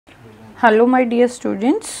Hello my dear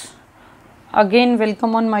students, again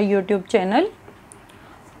welcome on my YouTube channel।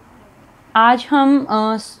 आज हम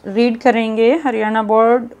read करेंगे Haryana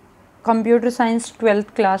board computer science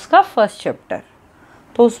 12th class का first chapter.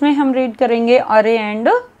 तो उसमें हम रीड करेंगे अरे एंड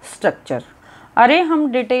स्ट्रक्चर। अरे हम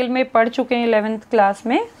डिटेल में पढ़ चुके हैं 11th क्लास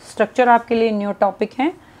में, स्ट्रक्चर आपके लिए न्यू टॉपिक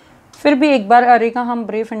है। फिर भी एक बार अरे का हम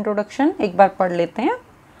ब्रीफ इंट्रोडक्शन एक बार पढ़ लेते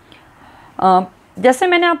हैं। जैसे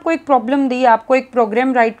मैंने आपको एक प्रॉब्लम दी, आपको एक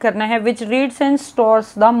प्रोग्राम राइट करना है विच reads and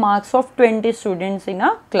stores the marks of 20 students in a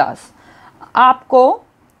class. आपको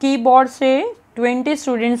कीबोर्ड से 20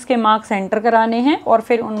 स्टूडेंट्स के मार्क्स एंटर कराने हैं और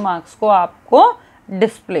फिर उन मार्क्स को आपको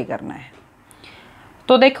डिस्प्ले करना है।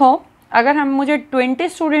 तो देखो, अगर मुझे 20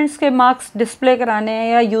 स्टूडेंट्स के मार्क्स डिस्प्ले कराने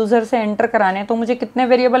हैं या यूज़र से एंटर कराने हैं तो मुझे कितने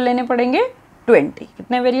वेरिएबल लेने पड़ेंगे? 20।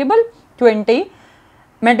 कितने वेरिएबल? 20।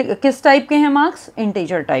 मैं किस टाइप के हैं मार्क्स?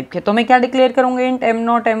 इंटीजर टाइप के। तो मैं क्या डिक्लेयर करूँगा? Int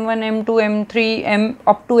m0, m1, m2, m3, m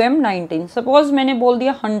up to m19। Suppose मैंने बोल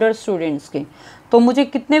दिया 100 स्टूडेंट्स के, तो मुझे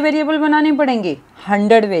कितने वेरिएबल बनाने पड़ेंगे?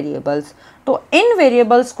 100 वेरिएबल्स। तो इन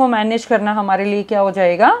वेरिएबल्स को मैनेज करना हमारे लिए क्या हो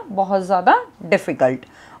जाएगा? बहुत ज़्यादा डिफ़िकल्ट।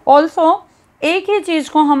 ऑल्सो एक ही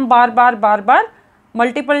चीज़ को हम बार बार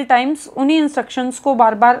मल्टीपल टाइम्स उन्हीं इंस्ट्रक्शंस को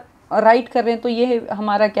बार बार राइट कर रहे हैं, तो ये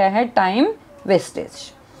हमारा क्या है? Time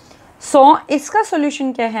wastage. इसका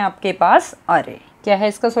सॉल्यूशन क्या है आपके पास? अरे। क्या है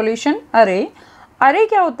इसका सॉल्यूशन? अरे। अरे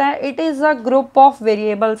क्या होता है? It is a group of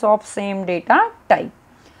variables of same data type.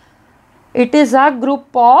 It is a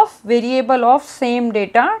group of variable of same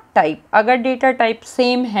data type. अगर डेटा टाइप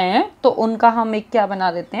सेम है तो उनका हम एक क्या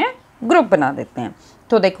बना देते हैं? ग्रुप बना देते हैं।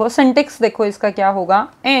 तो देखो सिंटेक्स, देखो इसका क्या होगा?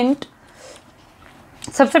 इंट,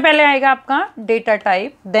 सबसे पहले आएगा आपका data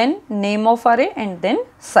type, then name of अरे एंड देन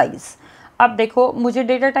साइज। अब देखो, मुझे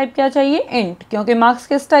डेटा टाइप क्या चाहिए? इंट, क्योंकि मार्क्स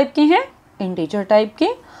किस टाइप के हैं? इंटीजर टाइप के।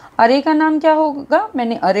 अरे का नाम क्या होगा?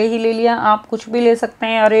 मैंने अरे ही ले लिया, आप कुछ भी ले सकते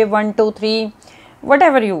हैं। अरे 1 2 3 वट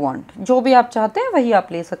एवर यू वॉन्ट, जो भी आप चाहते हैं वही आप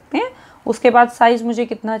ले सकते हैं। उसके बाद साइज मुझे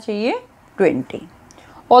कितना चाहिए? 20।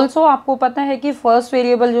 ऑल्सो आपको पता है कि फर्स्ट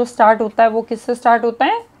वेरिएबल जो स्टार्ट होता है वो किससे स्टार्ट होता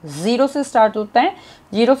है? 0 से स्टार्ट होता है।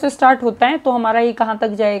 0 से स्टार्ट होता है तो हमारा ये कहाँ तक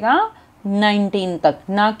जाएगा? 19 तक,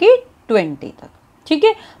 ना कि 20 तक। ठीक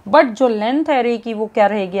है, बट जो लेंथ है अरे की वो क्या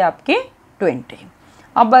रहेगी आपके? 20।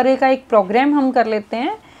 अब अरे का एक प्रोग्राम हम कर लेते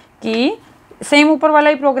हैं कि सेम ऊपर वाला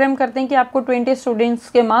ही प्रोग्राम करते हैं कि आपको 20 स्टूडेंट्स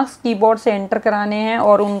के मार्क्स कीबोर्ड से एंटर कराने हैं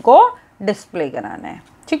और उनको डिस्प्ले कराना है।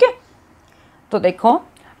 ठीक है, तो देखो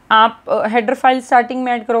आप हेडर फाइल स्टार्टिंग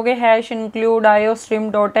में ऐड करोगे hash include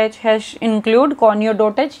iostream.h hash include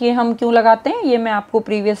conio.h। ये हम क्यों लगाते हैं ये मैं आपको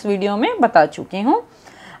प्रीवियस वीडियो में बता चुकी हूँ।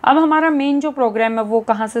 अब हमारा मेन जो प्रोग्राम है वो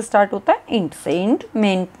कहाँ से स्टार्ट होता है? इंट से। इंट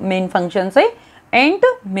मेन फंक्शन से। इंट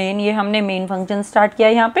मेन, ये हमने मेन फंक्शन स्टार्ट किया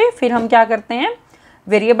यहाँ पे। फिर हम क्या करते हैं?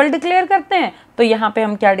 वेरिएबल डिक्लेयर करते हैं। तो यहाँ पे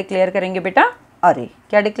हम क्या डिक्लेयर करेंगे बेटा? अरे।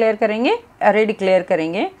 क्या डिक्लेयर करेंगे? अरे डिक्लेयर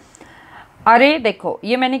करेंगे। अरे देखो,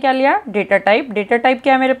 ये मैंने क्या लिया? Data type. डेटा टाइप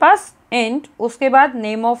क्या है मेरे पास? इंट। उसके बाद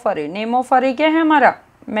नेम ऑफ अरे। नेम ऑफ अरे क्या है हमारा?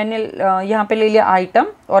 मैंने यहाँ पे ले लिया आइटम,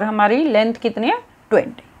 और हमारी लेंथ कितनी है?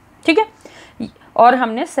 20। ठीक है, और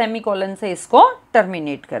हमने सेमीकोलन से इसको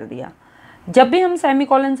टर्मिनेट कर दिया। जब भी हम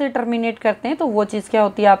सेमीकोलन से टर्मिनेट करते हैं तो वो चीज़ क्या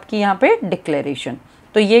होती है आपकी? यहाँ पे डिक्लेरेशन।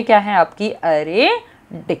 तो ये क्या है आपकी? अरे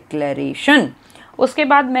डिक्लेरेशन। उसके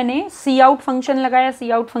बाद मैंने सी आउट फंक्शन लगाया। सी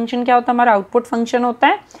आउट फंक्शन क्या होता है? हमारा आउटपुट फंक्शन होता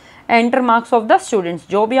है। Enter marks of the students,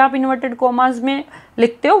 जो भी आप इन्वर्टेड कॉमास में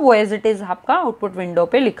लिखते हो वो एज इट इज़ आपका आउटपुट विंडो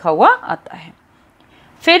पे लिखा हुआ आता है।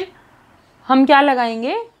 फिर हम क्या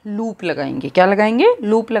लगाएंगे? लूप लगाएंगे। क्या लगाएंगे?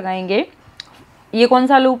 लूप लगाएंगे। ये कौन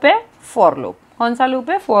सा लूप है? For loop. कौन सा लूप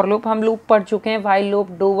है? For loop. हम लूप पढ़ चुके हैं, while loop,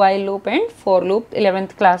 do while loop and for loop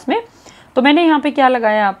 11th class में। तो मैंने यहाँ पे क्या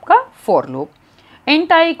लगाया आपका? For loop.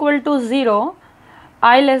 Int i equal to 0,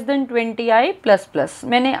 i less than 20 i plus plus.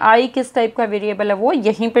 मैंने i किस टाइप का वेरिएबल है वो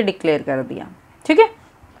यहीं पे डिक्लेयर कर दिया। ठीक है,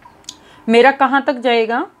 मेरा कहाँ तक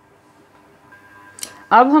जाएगा?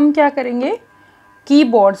 अब हम क्या करेंगे?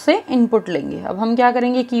 कीबोर्ड से इनपुट लेंगे। अब हम क्या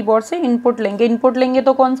करेंगे? कीबोर्ड से इनपुट लेंगे। इनपुट लेंगे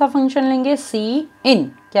तो कौन सा फंक्शन लेंगे? सी इन।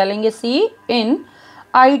 क्या लेंगे? सी इन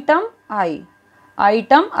आइटम आई।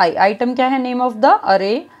 आइटम आई। आइटम क्या है? नेम ऑफ द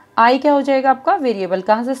अरे। आई क्या हो जाएगा आपका? वेरिएबल।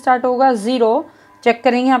 कहाँ से स्टार्ट होगा? 0। चेक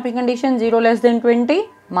करेंगे यहाँ पे condition, 0 less than 20,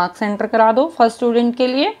 marks enter करा दो फर्स्ट स्टूडेंट के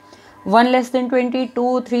लिए। 1 लेस देन 20,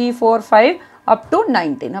 2 3 4 5 अप टू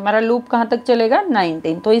 19। हमारा लूप कहाँ तक चलेगा?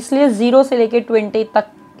 19। तो इसलिए 0 से लेके 20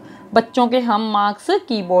 तक बच्चों के हम मार्क्स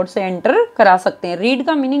कीबोर्ड से एंटर करा सकते हैं। रीड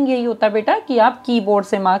का मीनिंग यही होता है बेटा कि आप कीबोर्ड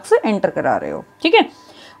से मार्क्स एंटर करा रहे हो। ठीक है,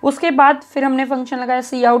 उसके बाद फिर हमने फंक्शन लगाया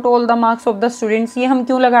सी out all the marks of the students. ये हम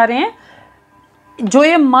क्यों लगा रहे हैं? जो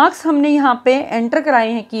ये मार्क्स हमने यहाँ पे एंटर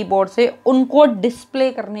कराए हैं कीबोर्ड से उनको डिस्प्ले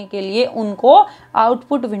करने के लिए, उनको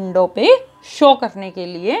आउटपुट विंडो पे शो करने के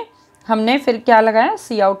लिए हमने फिर क्या लगाया,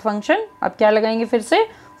 सी आउट फंक्शन। अब क्या लगाएंगे, फिर से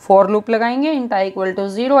फॉर लूप लगाएंगे, int I equal to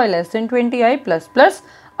 0, I less than 20, I plus plus.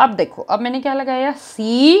 अब देखो, अब मैंने क्या लगाया,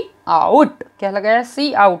 सी आउट। क्या लगाया,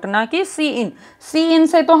 सी आउट, ना कि सी इन। सी इन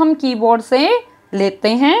से तो हम कीबोर्ड से लेते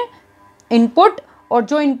हैं इनपुट, और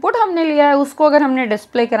जो इनपुट हमने लिया है उसको अगर हमने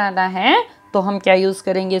डिस्प्ले कराना है तो हम क्या यूज़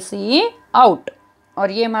करेंगे, सी आउट।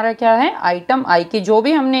 और ये हमारा क्या है, आइटम आई के जो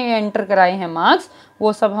भी हमने एंटर कराए हैं मार्क्स,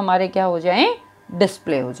 वो सब हमारे क्या हो जाएं,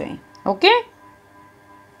 डिस्प्ले हो जाएं। ओके,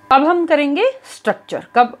 अब हम करेंगे स्ट्रक्चर।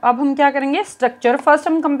 कब, अब हम क्या करेंगे, स्ट्रक्चर। फर्स्ट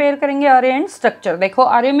हम कंपेयर करेंगे अरे एंड स्ट्रक्चर। देखो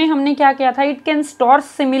अरे में हमने क्या किया था, it can store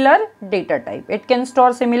similar data type, it can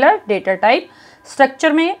store similar data type.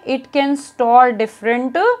 Structure में it can store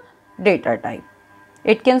different data type,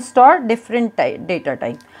 it can store different data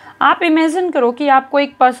type. आप इमेजिन करो कि आपको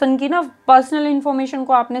एक पर्सन की ना पर्सनल इंफॉर्मेशन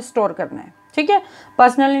को आपने स्टोर करना है, ठीक है।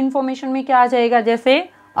 पर्सनल इंफॉर्मेशन में क्या आ जाएगा, जैसे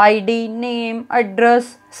आईडी, नेम, एड्रेस,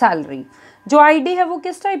 सैलरी। जो आईडी है वो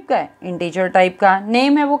किस टाइप का है, इंटीजर टाइप का।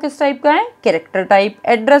 नेम है वो किस टाइप का है, कैरेक्टर टाइप।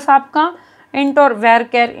 एड्रेस आपका इंट और वेर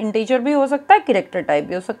कैर, इंटीजर भी हो सकता है, कैरेक्टर टाइप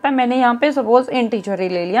भी हो सकता है। मैंने यहाँ पे सपोज इंटीजर ही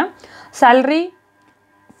ले लिया। सैलरी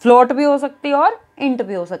फ्लोट भी हो सकती है और इंट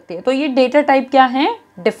भी हो सकती है। तो ये डेटा टाइप क्या है,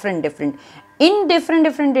 different different. In different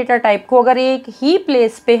different data type को अगर एक ही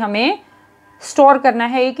प्लेस पे हमें स्टोर करना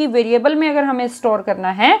है, एक ही वेरिएबल में अगर हमें स्टोर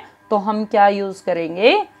करना है, तो हम क्या यूज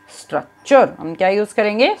करेंगे, स्ट्रक्चर। हम क्या यूज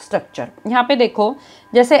करेंगे, स्ट्रक्चर। यहाँ पे देखो,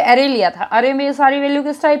 जैसे एरे लिया था, अरे में ये सारी वैल्यू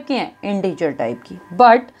किस टाइप की हैं, इंटीजर टाइप की।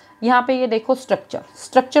 बट यहाँ पे ये देखो स्ट्रक्चर,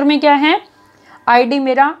 स्ट्रक्चर में क्या है, आईडी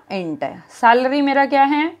मेरा इंट है, सैलरी मेरा क्या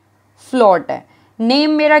है, फ्लोट है,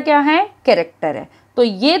 नेम मेरा क्या है, कैरेक्टर है। तो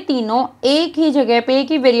ये तीनों एक ही जगह पे,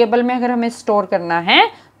 एक ही वेरिएबल में अगर हमें स्टोर करना है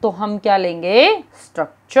तो हम क्या लेंगे,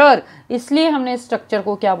 स्ट्रक्चर। इसलिए हमने स्ट्रक्चर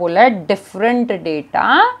को क्या बोला है, डिफरेंट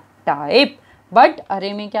डेटा टाइप। बट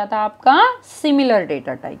अरे में क्या था आपका, similar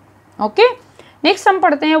data type. Okay, next हम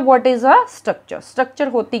पढ़ते हैं what is a structure. Structure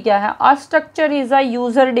होती क्या है, a structure is a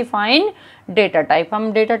user defined data type.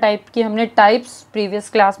 हम डेटा टाइप की हमने टाइप्स प्रीवियस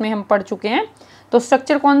क्लास में हम पढ़ चुके हैं। तो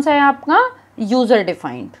स्ट्रक्चर कौन सा है आपका, user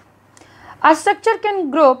defined. A structure can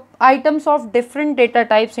group items of different data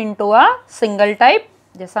types into a single type।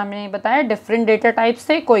 जैसा मैंने बताया, डिफरेंट डेटा टाइप्स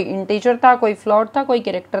थे, कोई इंटीजर था, कोई फ्लोट था, कोई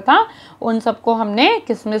कैरेक्टर था। उन सबको हमने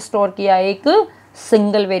किस में स्टोर किया, एक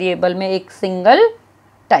सिंगल वेरिएबल में, एक सिंगल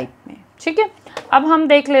टाइप में, ठीक है। अब हम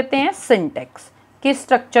देख लेते हैं सिंटेक्स, कि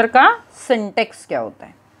स्ट्रक्चर का सिंटेक्स क्या होता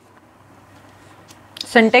है।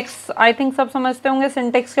 सिंटेक्स आई थिंक सब समझते होंगे,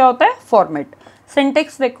 सिंटेक्स क्या होता है, फॉर्मेट।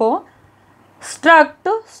 सिंटेक्स देखो, स्ट्रक्ट,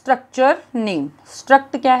 स्ट्रक्चर, नेम।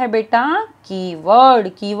 स्ट्रक्ट क्या है बेटा, कीवर्ड।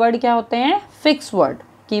 कीवर्ड क्या होते हैं, फिक्स वर्ड।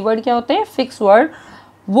 कीवर्ड क्या होते हैं, फिक्स वर्ड,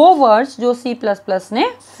 वो वर्ड्स जो C++ ने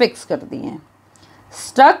फिक्स कर दिए हैं।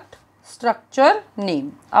 Struct, structure,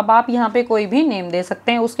 name. अब आप यहाँ पे कोई भी नेम दे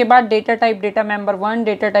सकते हैं। उसके बाद data type, data member 1,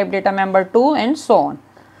 data type, data member 2 and so on.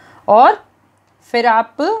 और फिर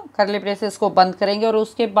आप करली ब्रेसेस को बंद करेंगे और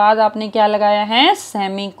उसके बाद आपने क्या लगाया है,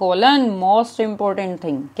 सेमीकोलन। मोस्ट इंपॉर्टेंट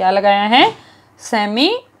थिंग, क्या लगाया है,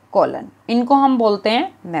 सेमीकोलन। इनको हम बोलते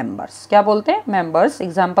हैं मेंबर्स। क्या बोलते हैं, मेंबर्स।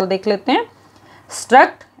 एग्जांपल देख लेते हैं।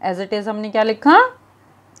 स्ट्रक्ट एज इट इज हमने क्या लिखा,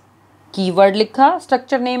 कीवर्ड लिखा।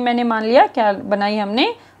 स्ट्रक्चर नेम मैंने मान लिया, क्या बनाई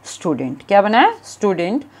हमने, स्टूडेंट। क्या बनाया,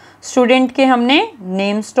 स्टूडेंट। स्टूडेंट के हमने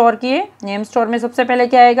नेम स्टोर किए। नेम स्टोर में सबसे पहले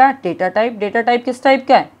क्या आएगा, डेटा टाइप। डेटा टाइप किस टाइप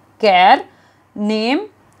का है, कैर, नेम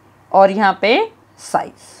और यहाँ पे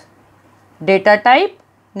size. Data type,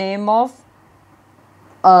 name of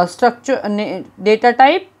structure, data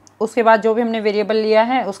type, उसके बाद जो भी हमने वेरिएबल लिया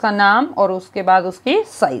है उसका नाम और उसके बाद उसकी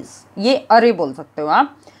साइज। ये अरे बोल सकते हो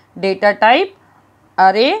आप। डेटा टाइप,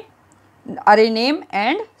 अरे, अरे नेम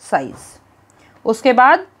एंड साइज। उसके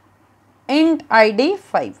बाद इंट आईडी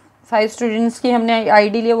 5, 5 स्टूडेंट्स की हमने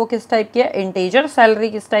आईडी लिया, वो किस टाइप की है, इंटीजर। सैलरी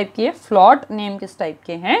किस टाइप की है, फ्लोट। नेम किस टाइप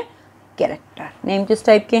के हैं, कैरेक्टर। नेम किस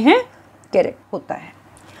टाइप के हैं, कैरेक्टर होता है।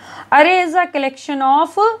 अरे is a collection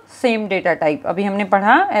of same data type. अभी हमने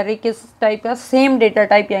पढ़ा अरे किस टाइप का, सेम डेटा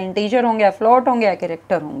टाइप, या इंटीजर होंगे, या फ्लोट होंगे, या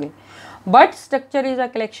कैरेक्टर होंगे। But structure is a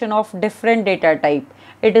collection of different data type.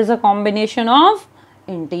 It is a combination of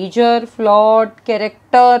integer, float,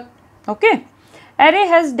 character. Okay. Array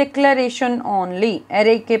has declaration only.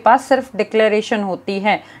 Array के पास सिर्फ डिक्लेरेशन होती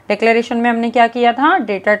है। डिक्लेरेशन में हमने क्या किया था,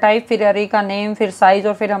 डेटा टाइप, फिर एरे का नेम, फिर साइज,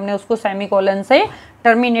 और फिर हमने उसको सेमीकोलन से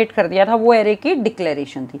टर्मिनेट कर दिया था। वो एरे की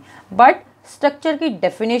डिक्लेरेशन थी। बट स्ट्रक्चर की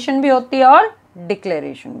डेफिनेशन भी होती है और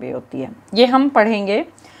डिक्लेरेशन भी होती है, ये हम पढ़ेंगे।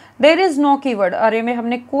 There is no keyword. अरे में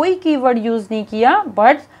हमने कोई कीवर्ड यूज नहीं किया,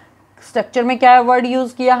 बट स्ट्रक्चर में क्या वर्ड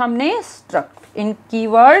यूज किया हमने, struct. In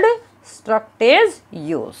keyword struct is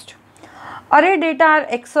used. Array data are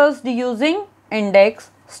accessed using index.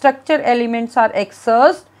 Structure elements are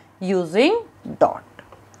accessed using dot.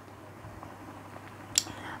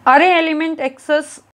 Array element access